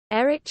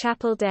Eric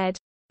Chappell dead.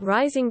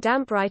 Rising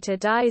Damp writer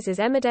dies as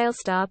Emmerdale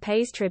star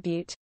pays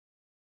tribute.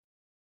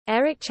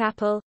 Eric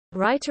Chappell,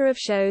 writer of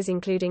shows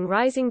including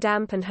Rising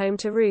Damp and Home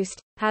to Roost,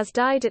 has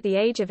died at the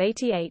age of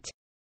 88.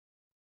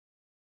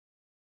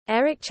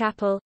 Eric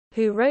Chappell,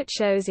 who wrote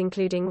shows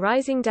including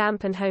Rising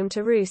Damp and Home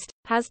to Roost,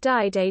 has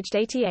died aged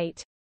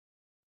 88.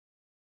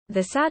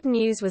 The sad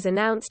news was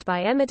announced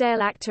by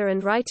Emmerdale actor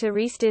and writer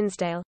Roost,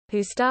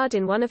 who starred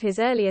in one of his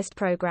earliest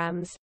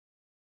programs.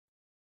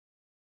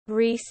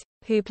 Rhys,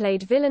 who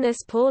played villainous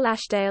Paul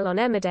Ashdale on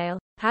Emmerdale,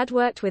 had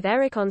worked with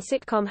Eric on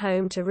sitcom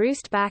Home to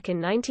Roost back in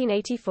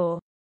 1984.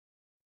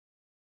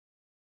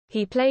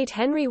 He played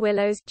Henry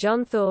Willow's,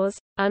 John Thor's,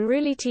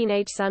 unruly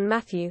teenage son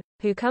Matthew,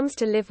 who comes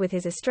to live with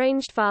his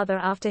estranged father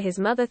after his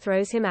mother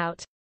throws him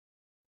out.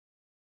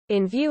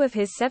 In view of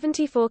his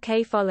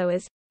 74K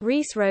followers,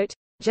 Rhys wrote,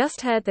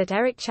 "Just heard that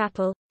Eric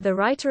Chappell, the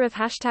writer of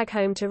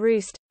 #Home to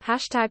Roost,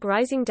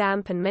 #Rising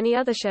Damp and many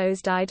other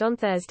shows died on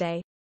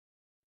Thursday.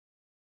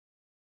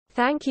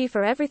 Thank you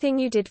for everything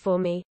you did for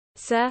me,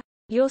 sir.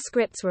 Your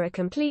scripts were a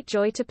complete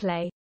joy to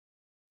play.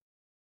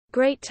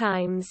 Great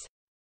times."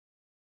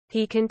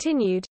 He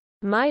continued,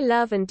 "My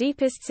love and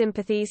deepest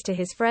sympathies to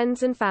his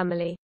friends and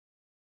family.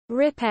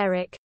 Rip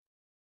Eric."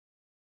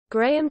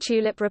 Graham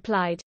Tulip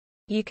replied,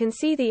 "You can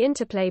see the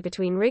interplay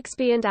between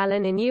Rigsby and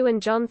Allen in you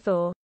and John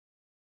Thor.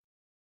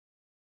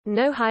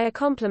 No higher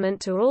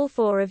compliment to all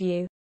four of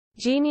you.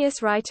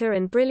 Genius writer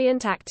and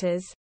brilliant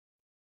actors.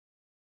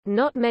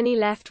 Not many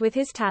left with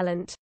his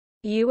talent.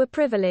 You were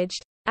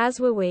privileged,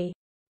 as were we."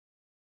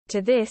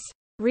 To this,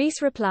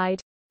 Rhys replied,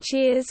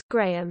 "Cheers,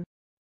 Graham."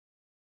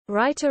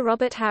 Writer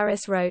Robert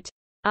Harris wrote,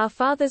 "Our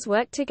fathers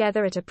worked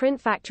together at a print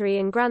factory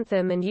in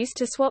Grantham and used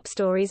to swap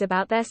stories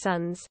about their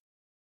sons.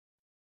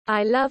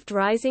 I loved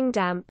Rising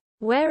Damp.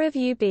 Where have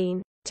you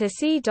been? To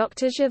see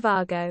Dr.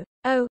 Zhivago.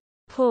 Oh,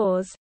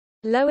 pause.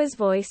 Lower's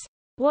voice.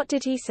 What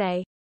did he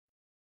say?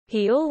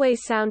 He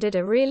always sounded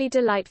a really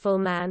delightful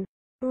man.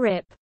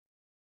 Rip."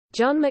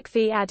 John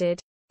McPhee added,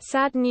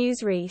 "Sad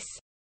news, Rhys.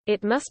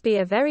 It must be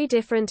a very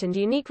different and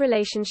unique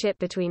relationship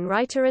between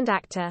writer and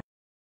actor."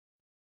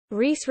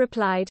 Rhys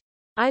replied,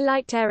 "I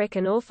liked Eric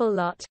an awful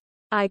lot.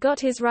 I got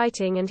his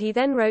writing and he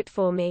then wrote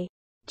for me.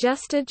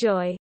 Just a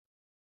joy."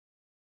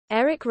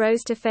 Eric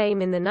rose to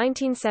fame in the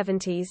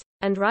 1970s,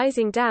 and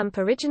Rising Damp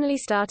originally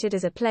started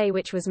as a play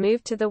which was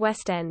moved to the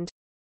West End.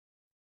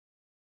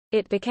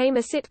 It became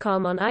a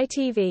sitcom on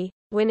ITV,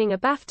 winning a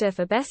BAFTA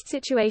for Best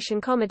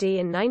Situation Comedy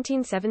in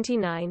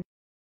 1979.